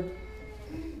God's Word.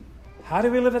 How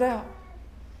do we live it out?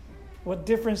 What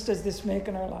difference does this make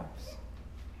in our lives?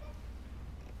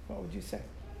 What would you say?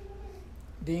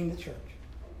 Being the church.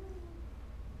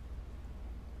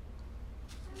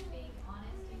 Being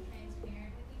honest and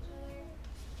transparent with each other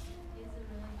is a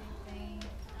really big thing.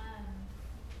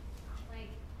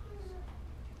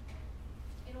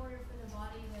 In order for the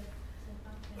body to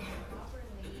function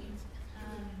properly,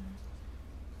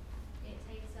 it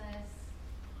takes us,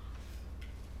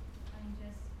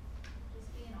 just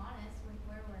being honest with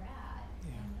where we're at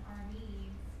and our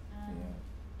needs.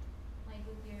 Like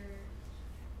with your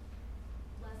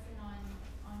lesson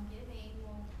on giving,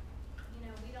 well,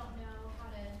 we don't know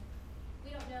if,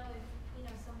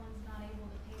 someone's not able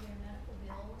to pay their medical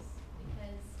bills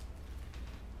because,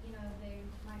 they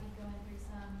might be going through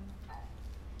some,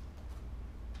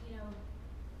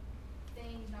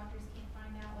 thing, doctors can't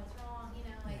find out what's wrong,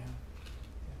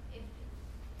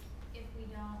 if we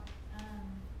don't,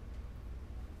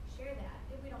 share that,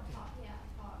 if we don't talk, we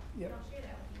don't share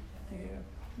that with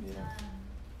each other.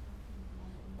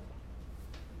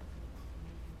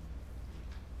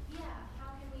 How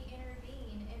can we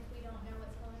intervene if we don't know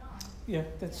what's going on? Yeah,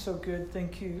 that's so good.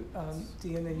 Thank you,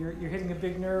 Deanna. You're hitting a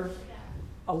big nerve. Yeah.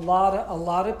 A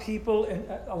lot of people, and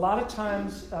a lot of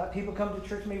times people come to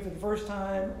church maybe for the first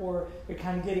time, or they're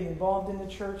kind of getting involved in the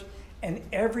church, and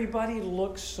everybody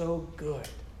looks so good.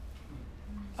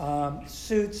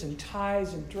 Suits and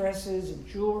ties and dresses and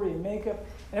jewelry and makeup,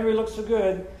 and everybody looks so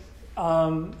good.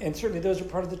 And certainly those are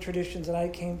part of the traditions that I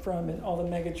came from and all the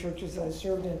mega churches that I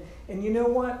served in. And you know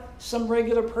what? Some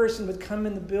regular person would come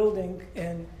in the building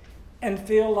and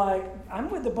feel like, I'm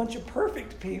with a bunch of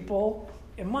perfect people,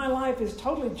 and my life is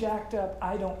totally jacked up.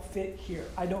 I don't fit here.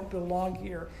 I don't belong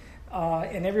here.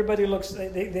 And everybody looks,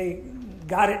 they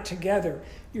got it together.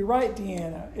 You're right,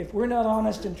 Deanna. If we're not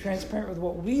honest and transparent with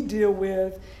what we deal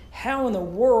with, how in the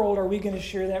world are we going to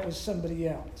share that with somebody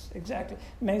else? Exactly.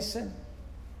 Mason?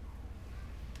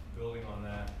 Building on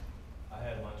that, I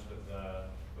had lunch with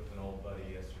an old buddy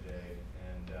yesterday,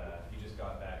 and he just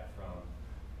got back from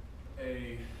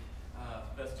a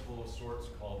festival of sorts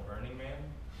called Burning Man.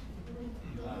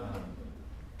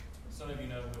 Some of you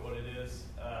know what it is.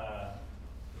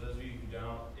 For those of you who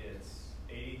don't, it's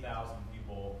 80,000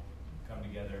 people come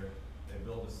together. They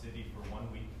build a city for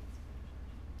 1 week,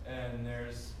 and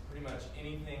there's pretty much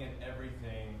anything and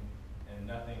everything, and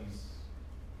nothing's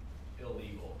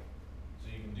illegal. So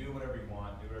you can do whatever you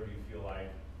want, do whatever you feel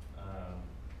like.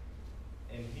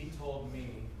 And he told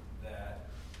me that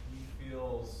he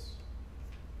feels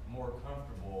more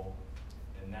comfortable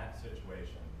in that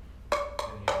situation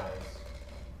than he does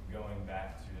going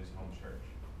back to his home church.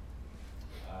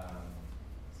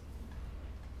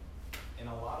 And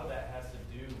a lot of that has to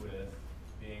do with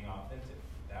being authentic.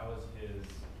 That was his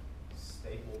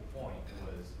staple point,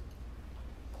 was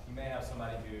you may have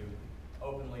somebody who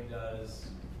openly does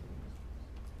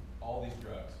all these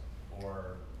drugs,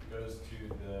 or goes to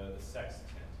the sex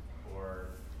tent, or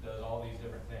does all these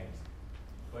different things,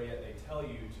 but yet they tell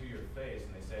you to your face,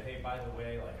 and they say, hey, by the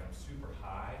way, like, I'm super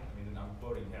high. I mean, I'm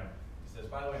quoting him. He says,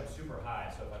 by the way, I'm super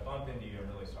high, so if I bump into you, I'm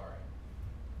really sorry.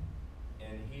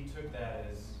 And he took that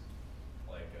as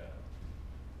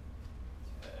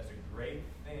a great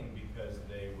thing, because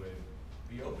they would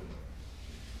be open with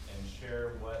it and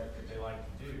share what they like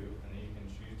to do, and then you can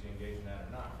choose to engage in that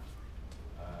or not.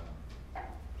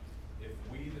 If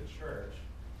we, the church,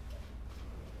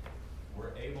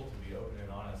 were able to be open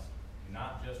and honest,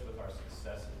 not just with our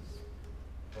successes,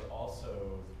 but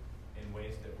also in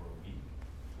ways that we're weak,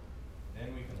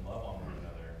 then we can love on one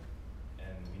another,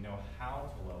 and we know how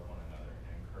to love one another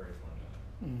and encourage one another.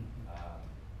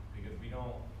 Because we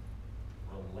don't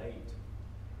relate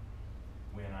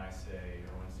when I say,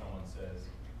 or when someone says,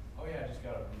 oh yeah, I just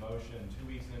got a promotion 2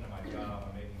 weeks into my job,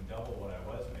 I'm making double what I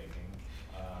was making.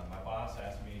 My boss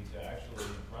asked me to actually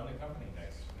run the company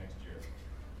next year.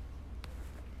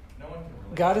 No one can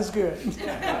relate. God is good.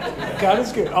 God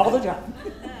is good all the time.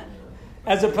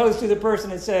 As opposed to the person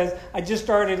that says, I just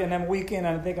started and I'm a week in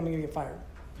and I think I'm going to get fired.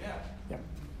 Yeah. Yeah.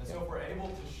 And so if we're able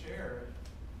to share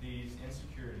these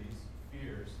insecurities,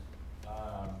 fears,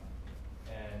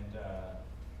 and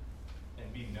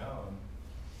be known,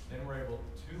 then we're able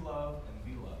to love and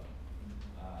be loved.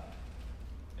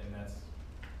 And that's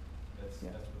what the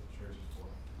church is for.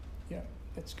 Yeah,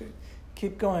 that's good.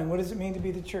 Keep going. What does it mean to be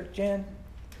the church? Jen?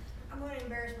 I'm going to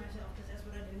embarrass myself because that's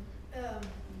what I do.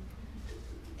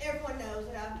 Everyone knows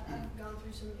that I've gone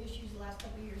through some issues the last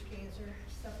couple of years, cancer,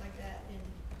 stuff like that, and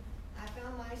I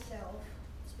found myself,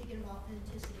 speaking of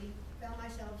authenticity,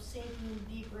 sinking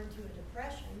deeper into a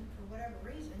depression for whatever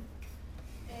reason,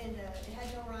 and it had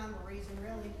no rhyme or reason,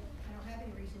 really. I don't have any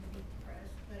reason to be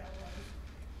depressed, but I was.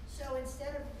 So I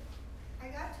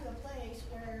got to a place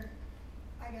where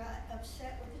I got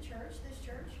upset with the church, this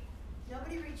church.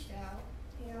 Nobody reached out.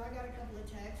 I got a couple of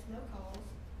texts, no calls.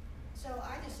 So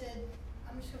I just said,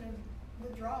 I'm just going to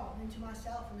withdraw into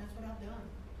myself, and that's what I've done.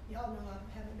 Y'all know I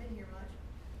haven't been here much.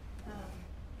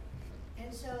 And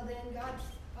so then God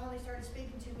finally started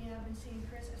speaking to me. I've been seeing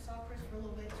Chris. I saw Chris for a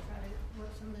little bit to try to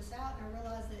work some of this out, and I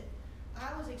realized that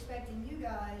I was expecting you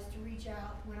guys to reach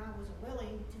out when I wasn't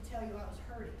willing to tell you I was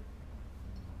hurting.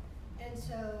 And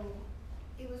so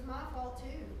it was my fault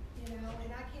too, and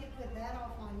I can't put that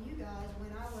off on you guys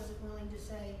when I wasn't willing to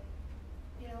say,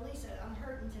 Lisa, I'm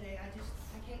hurting today. I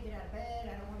can't get out of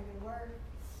bed. I don't want to go to work.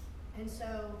 And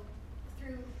so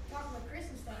through talking with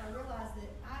Chris and stuff, I realized that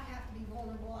I have to be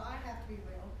vulnerable. I have to be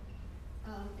real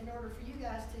in order for you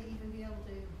guys to even be able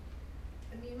to,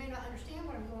 you may not understand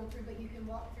what I'm going through, but you can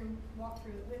walk through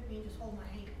it with me and just hold my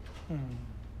hand. Mm.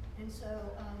 And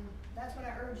so that's what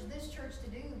I urge this church to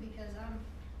do, because I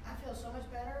feel so much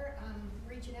better. I'm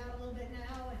reaching out a little bit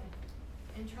now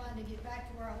and trying to get back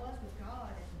to where I was with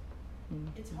God. And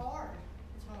it's hard.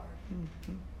 It's hard.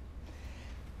 Mm-hmm.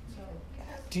 So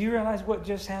Do you realize what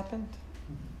just happened?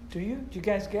 Do you? Do you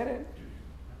guys get it?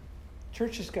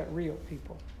 Church has got real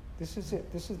people. This is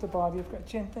it. This is the body of God.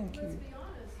 Jen, thank you. Let's be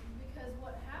honest, because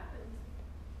what happens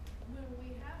when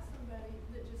we have somebody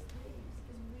that just leaves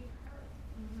is we hurt.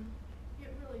 mm-hmm.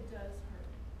 It really does hurt.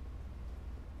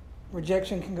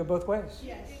 Rejection can go both ways.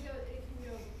 Yes. It can go.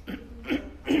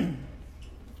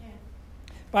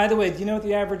 By the way, do you know what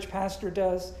the average pastor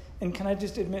does? And can I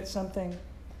just admit something?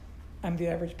 I'm the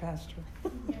average pastor.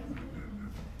 Yeah.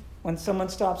 When someone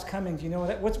stops coming, do you know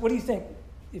what do you think,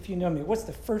 if you know me? What's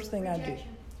the first thing I do?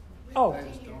 Rejection. We Oh,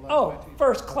 continue.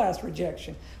 first class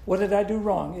rejection. What did I do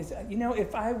wrong? Is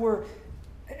if I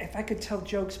could tell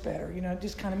jokes better,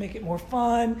 just kind of make it more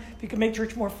fun. If you could make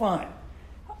church more fun,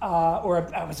 or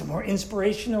I was a more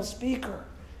inspirational speaker,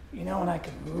 and I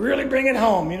could really bring it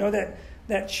home.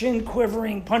 That chin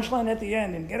quivering punchline at the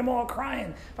end and get them all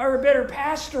crying. If I were a better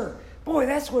pastor, boy,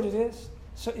 that's what it is.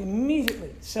 So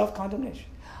immediately self-condemnation.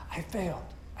 I failed.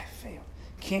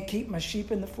 Can't keep my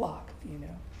sheep in the flock,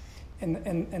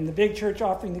 And the big church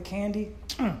offering the candy,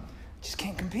 just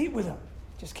can't compete with them.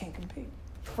 Just can't compete.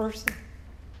 First thing.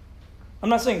 I'm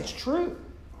not saying it's true.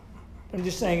 I'm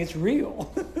just saying it's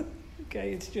real.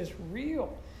 Okay, it's just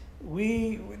real.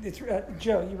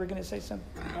 Joe, you were going to say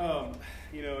something?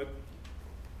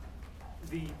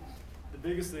 The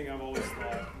biggest thing I've always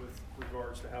thought with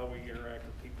regards to how we interact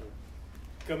with people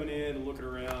coming in and looking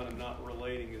around and not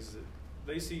relating is that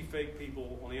they see fake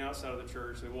people on the outside of the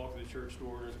church. They walk through the church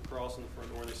door, there's a cross in the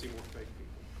front door, and they see more fake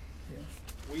people. Yeah.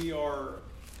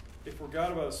 If we're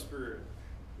guided by the Spirit,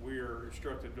 we are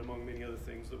instructed, among many other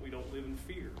things, that we don't live in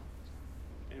fear.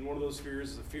 And one of those fears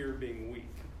is the fear of being weak.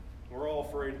 We're all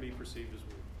afraid to be perceived as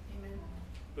weak. Amen.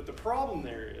 But the problem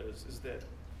there is that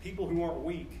people who aren't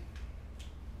weak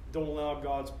don't allow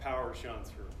God's power to shine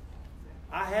through.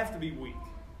 I have to be weak.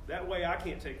 That way I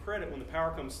can't take credit when the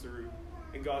power comes through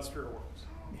and God's Spirit works.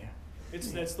 Yeah.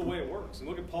 That's the way it works. And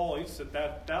look at Paul. He said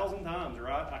that 1,000 times,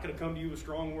 right? I could have come to you with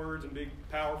strong words and big,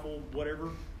 powerful,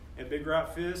 whatever, and big right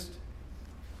fist.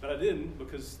 But I didn't,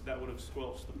 because that would have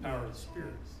squelched the power of the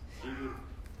Spirit. He would have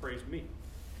praised me.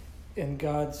 And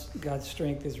God's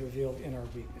strength is revealed in our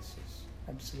weaknesses.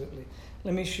 Absolutely.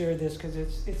 Let me share this because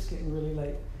it's getting really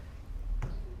late.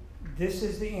 This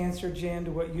is the answer, Jan,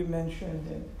 to what you mentioned,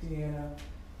 and Deanna.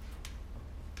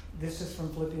 This is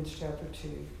from Philippians chapter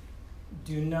 2.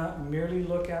 Do not merely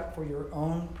look out for your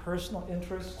own personal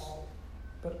interests,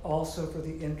 but also for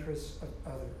the interests of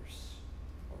others.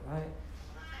 All right?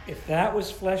 If that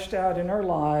was fleshed out in our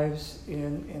lives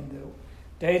in the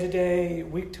day-to-day,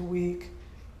 week-to-week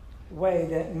way,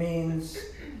 that means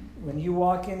when you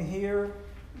walk in here,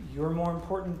 you're more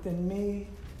important than me,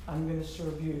 I'm going to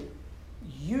serve you.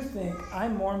 You think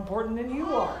I'm more important than you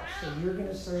are, so you're going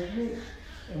to serve me.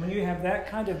 And when you have that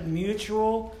kind of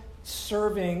mutual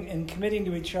serving and committing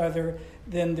to each other,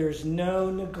 then there's no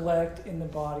neglect in the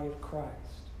body of Christ.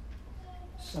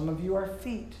 Some of you are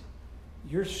feet.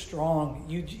 You're strong.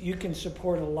 You can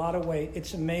support a lot of weight.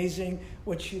 It's amazing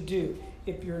what you do.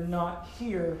 If you're not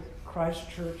here, Christ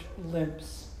Church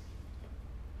limps.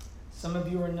 Some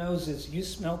of you are noses. You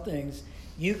smell things.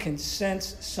 You can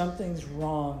sense something's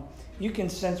wrong. You can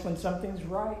sense when something's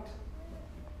right.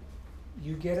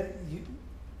 You get it.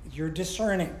 You're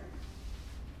discerning.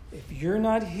 If you're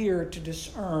not here to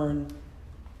discern,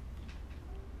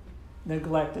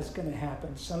 neglect is going to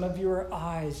happen. Some of you are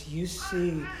eyes. You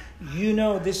see. You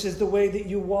know this is the way that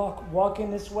you walk. Walk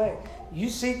in this way. You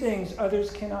see things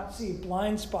others cannot see.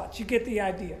 Blind spots. You get the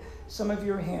idea. Some of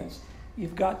you are hands.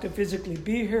 You've got to physically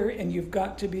be here, and you've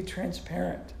got to be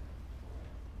transparent.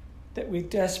 That we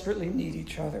desperately need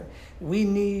each other. We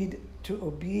need to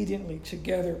obediently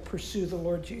together pursue the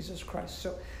Lord Jesus Christ.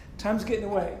 So time's getting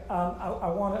away. I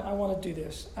want to do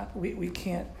this. We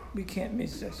can't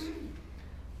miss this.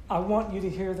 I want you to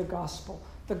hear the gospel.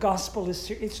 The gospel is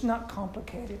serious. It's not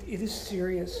complicated. It is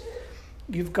serious.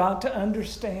 You've got to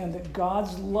understand that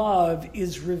God's love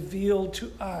is revealed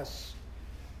to us.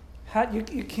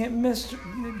 You can't miss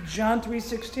John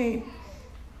 3:16.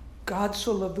 God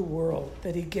so loved the world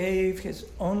that he gave his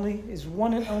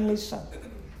one and only Son,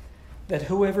 that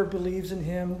whoever believes in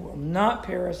him will not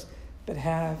perish, but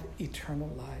have eternal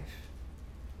life.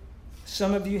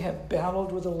 Some of you have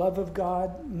battled with the love of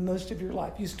God most of your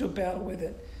life. You still battle with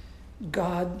it.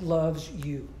 God loves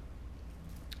you.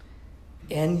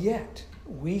 And yet,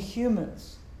 we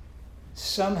humans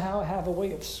somehow have a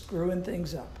way of screwing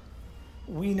things up.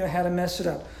 We know how to mess it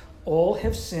up. All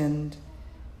have sinned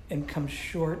and come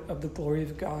short of the glory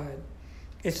of God.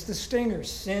 It's the stinger.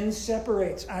 Sin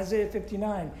separates. Isaiah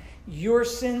 59. Your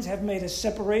sins have made a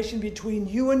separation between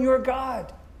you and your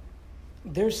God.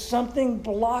 There's something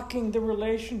blocking the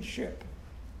relationship.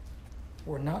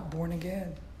 We're not born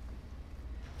again.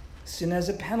 Sin has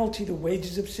a penalty. The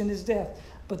wages of sin is death.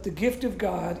 But the gift of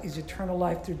God is eternal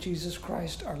life through Jesus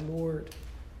Christ our Lord.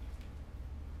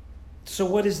 So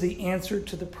what is the answer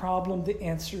to the problem? The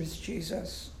answer is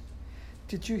Jesus.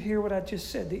 Did you hear what I just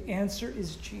said? The answer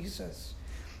is Jesus.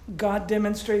 God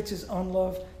demonstrates his own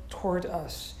love toward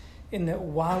us in that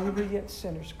while we were yet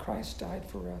sinners, Christ died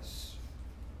for us.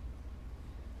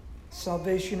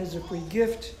 Salvation is a free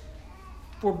gift,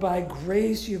 for by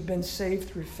grace you've been saved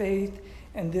through faith,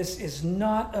 and this is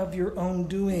not of your own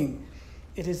doing.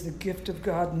 It is the gift of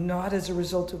God, not as a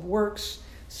result of works,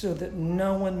 so that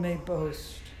no one may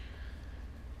boast.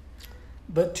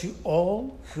 But to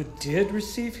all who did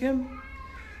receive him,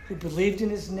 who believed in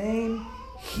his name,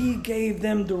 he gave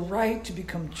them the right to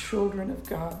become children of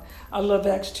God. I love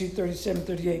Acts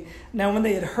 2:37-38. Now when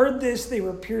they had heard this, they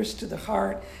were pierced to the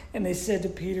heart, and they said to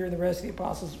Peter and the rest of the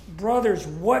apostles, "Brothers,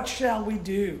 what shall we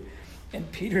do?"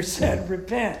 And Peter said,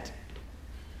 "Repent,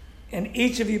 and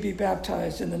each of you be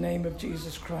baptized in the name of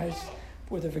Jesus Christ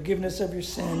for the forgiveness of your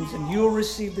sins, and you will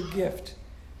receive the gift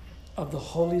of the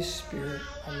Holy Spirit."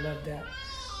 I love that.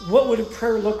 What would a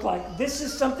prayer look like? This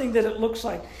is something that it looks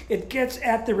like. It gets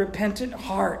at the repentant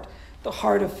heart, the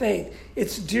heart of faith.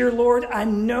 It's, "Dear Lord, I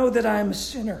know that I am a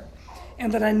sinner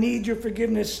and that I need your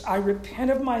forgiveness. I repent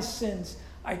of my sins.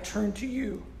 I turn to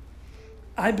you.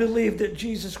 I believe that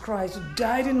Jesus Christ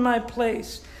died in my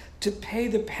place to pay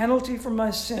the penalty for my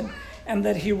sin and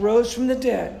that he rose from the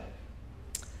dead.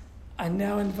 I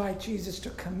now invite Jesus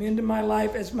to come into my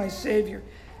life as my Savior.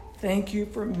 Thank you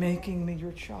for making me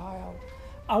your child."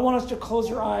 I want us to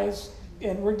close our eyes,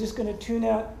 and we're just going to tune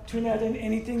out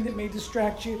anything that may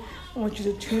distract you. I want you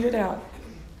to tune it out.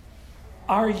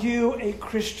 Are you a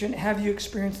Christian? Have you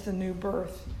experienced the new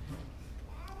birth?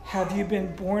 Have you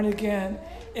been born again?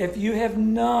 If you have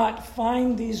not,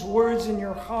 find these words in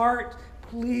your heart,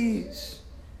 please,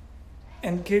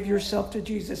 and give yourself to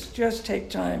Jesus. Just take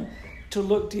time to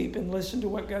look deep and listen to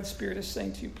what God's Spirit is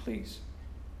saying to you, please.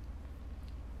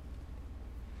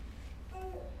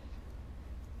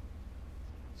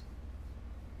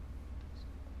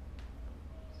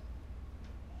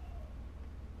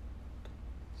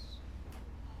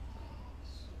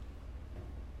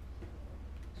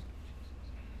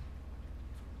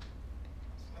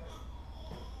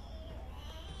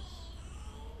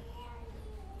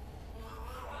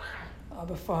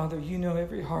 Abba, Father, you know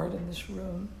every heart in this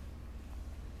room.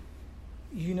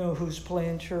 You know who's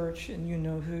playing church, and you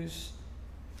know who's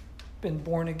been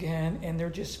born again, and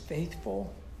they're just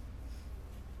faithful.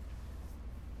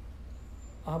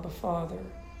 Abba, Father,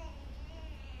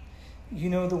 you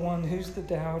know the one who's the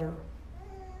doubter.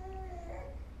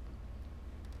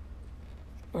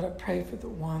 But I pray for the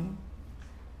one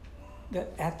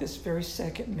that at this very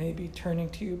second may be turning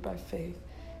to you by faith.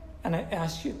 And I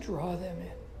ask you to draw them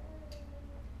in.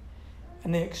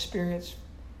 And they experience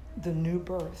the new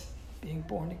birth, being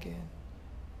born again.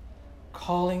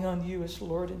 Calling on you as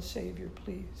Lord and Savior,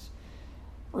 please.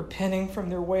 Repenting from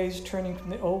their ways, turning from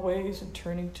the old ways and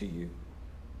turning to you.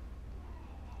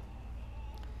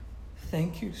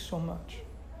 Thank you so much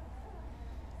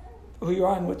for who you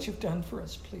are and what you've done for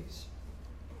us, please.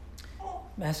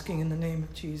 I'm asking in the name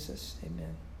of Jesus,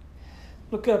 amen.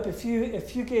 Look up, if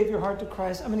you gave your heart to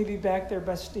Christ, I'm going to be back there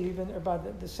by Stephen or by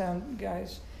the sound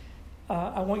guys.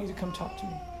 I want you to come talk to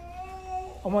me.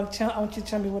 I want you to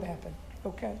tell me what happened,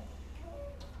 okay?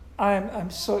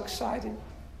 I'm so excited.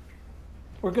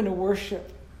 We're going to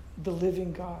worship the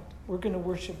living God. We're going to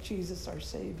worship Jesus, our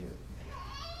Savior.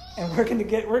 And we're going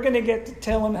to get to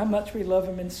tell him how much we love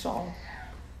him in song.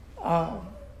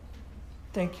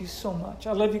 Thank you so much.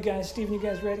 I love you guys. Stephen, you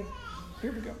guys ready?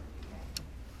 Here we go.